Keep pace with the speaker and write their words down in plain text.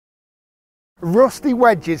Rusty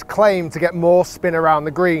wedges claim to get more spin around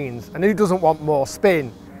the greens, and who doesn't want more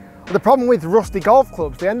spin? But the problem with rusty golf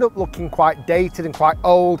clubs, they end up looking quite dated and quite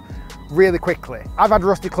old really quickly. I've had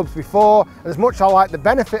rusty clubs before, and as much as I like the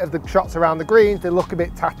benefit of the shots around the greens, they look a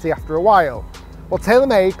bit tatty after a while. Well,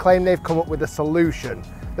 TaylorMade claim they've come up with a solution.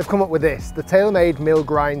 They've come up with this, the TaylorMade Milled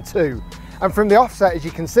Grind 2. And from the offset, as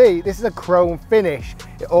you can see, this is a chrome finish.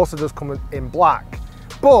 It also does come in black.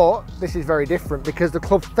 But this is very different because the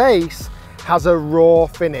club face has a raw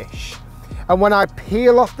finish. And when I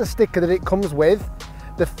peel off the sticker that it comes with,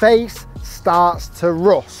 the face starts to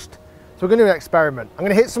rust. So we're going to do an experiment. I'm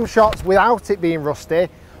going to hit some shots without it being rusty.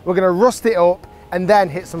 We're going to rust it up and then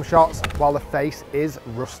hit some shots while the face is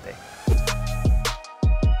rusty.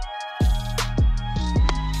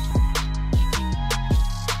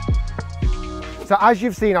 So as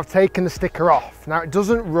you've seen, I've taken the sticker off. Now it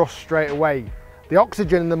doesn't rust straight away. The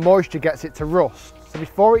oxygen and the moisture gets it to rust. So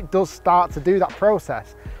before it does start to do that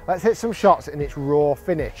process, let's hit some shots in its raw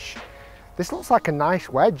finish. This looks like a nice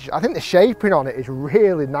wedge. I think the shaping on it is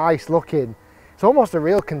really nice looking. It's almost a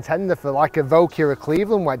real contender for like a Vokey or a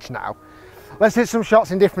Cleveland wedge now. Let's hit some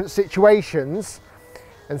shots in different situations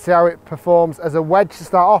and see how it performs as a wedge to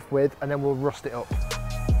start off with, and then we'll rust it up.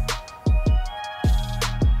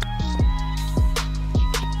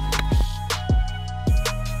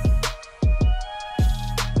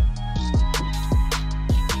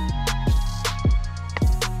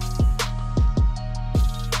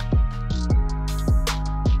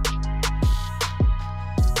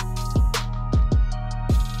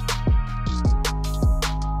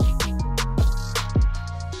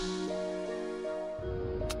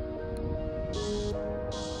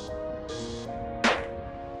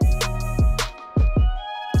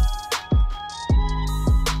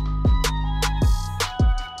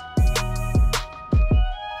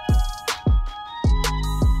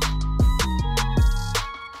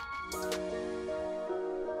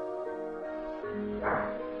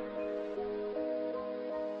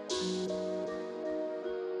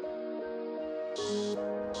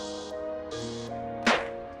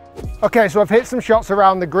 Okay, so I've hit some shots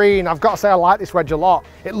around the green. I've got to say I like this wedge a lot.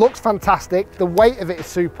 It looks fantastic. The weight of it is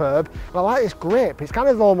superb. And I like this grip. It kind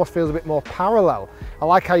of almost feels a bit more parallel. I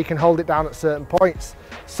like how you can hold it down at certain points.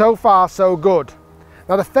 So far, so good.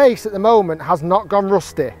 Now the face at the moment has not gone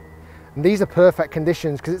rusty. And these are perfect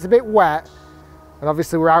conditions because it's a bit wet. And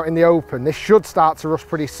obviously we're out in the open. This should start to rust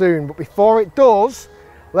pretty soon. But before it does,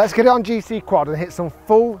 let's get it on GC Quad and hit some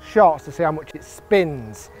full shots to see how much it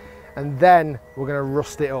spins. And then we're going to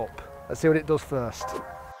rust it up. Let's see what it does first.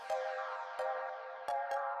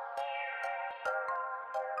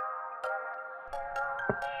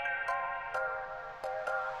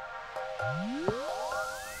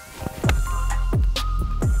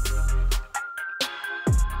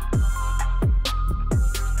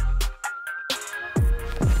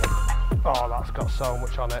 Oh, that's got so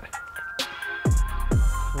much on it.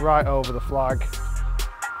 Right over the flag.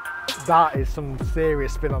 That is some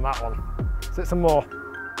serious spin on that one. Let's hit some more.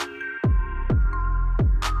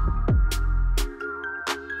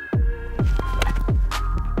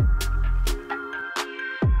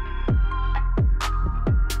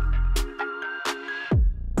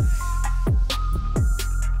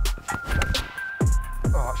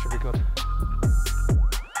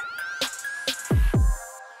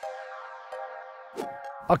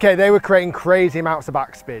 Okay, they were creating crazy amounts of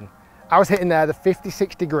backspin. I was hitting there the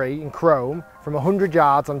 56 degree in chrome from 100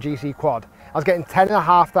 yards on GC Quad. I was getting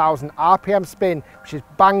 10,500 RPM spin, which is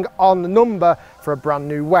bang on the number for a brand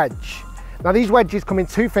new wedge. Now these wedges come in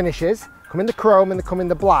two finishes, come in the chrome and they come in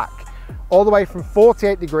the black, all the way from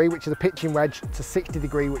 48 degree, which is a pitching wedge, to 60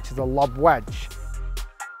 degree, which is a lob wedge.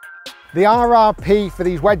 The RRP for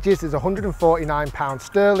these wedges is £149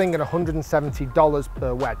 sterling and $170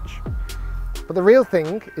 per wedge. But the real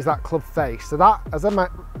thing is that club face. So that, as I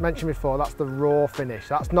mentioned before, that's the raw finish.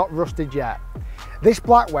 That's not rusted yet. This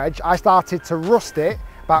black wedge, I started to rust it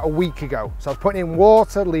about a week ago. So I was putting in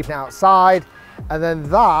water, leaving it outside, and then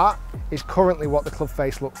that is currently what the club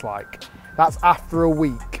face looks like. That's after a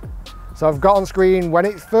week. So I've got on screen when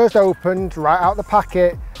it first opened, right out the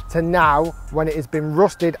packet, to now when it has been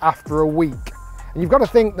rusted after a week. And you've got to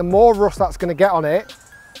think the more rust that's going to get on it,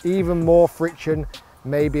 even more friction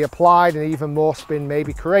may be applied and even more spin may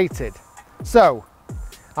be created. So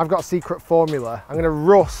I've got a secret formula. I'm going to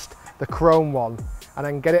rust the chrome one and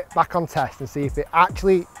then get it back on test and see if it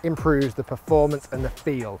actually improves the performance and the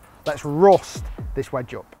feel. Let's rust this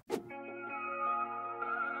wedge up.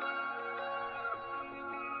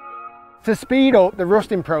 To speed up the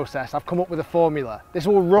rusting process, I've come up with a formula. This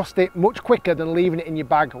will rust it much quicker than leaving it in your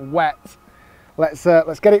bag wet. Let's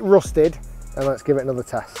get it rusted and let's give it another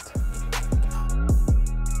test.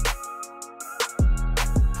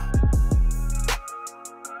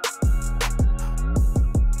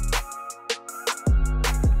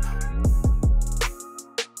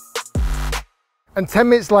 And 10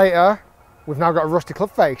 minutes later, we've now got a rusty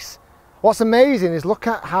club face. What's amazing is look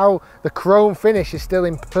at how the chrome finish is still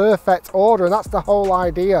in perfect order, and that's the whole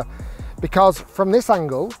idea. Because from this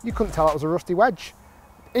angle, you couldn't tell it was a rusty wedge.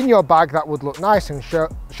 In your bag, that would look nice and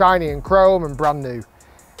shiny and chrome and brand new,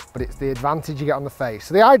 but it's the advantage you get on the face.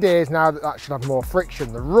 So the idea is now that that should have more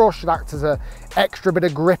friction. The rust should act as an extra bit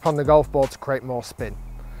of grip on the golf ball to create more spin.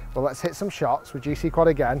 Well, let's hit some shots with GC Quad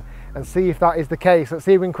again and see if that is the case. Let's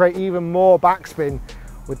see if we can create even more backspin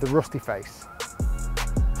with the rusty face.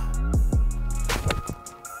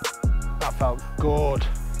 That felt good.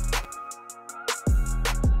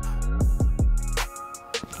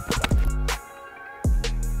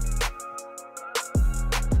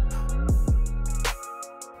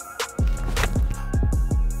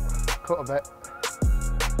 Cut a bit.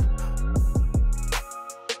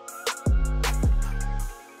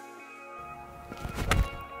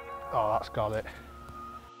 Oh, that's got it.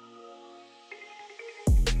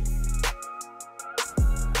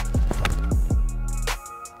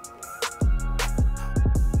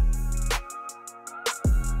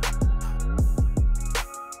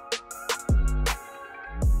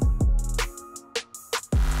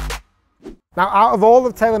 Now, out of all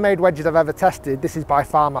the TaylorMade wedges I've ever tested, this is by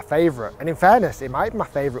far my favourite. And in fairness, it might be my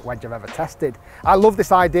favourite wedge I've ever tested. I love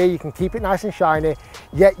this idea, you can keep it nice and shiny,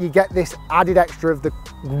 yet you get this added extra of the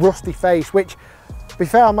rusty face, which, to be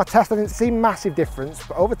fair, on my test I didn't see massive difference,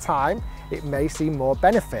 but over time, it may see more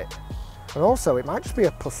benefit. And also, it might just be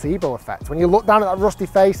a placebo effect. When you look down at that rusty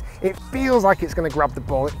face, it feels like it's going to grab the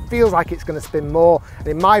ball, it feels like it's going to spin more, and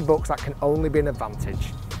in my books, that can only be an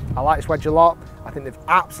advantage. I like this wedge a lot. I think they've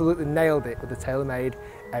absolutely nailed it with the TaylorMade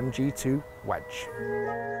MG2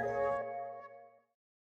 wedge.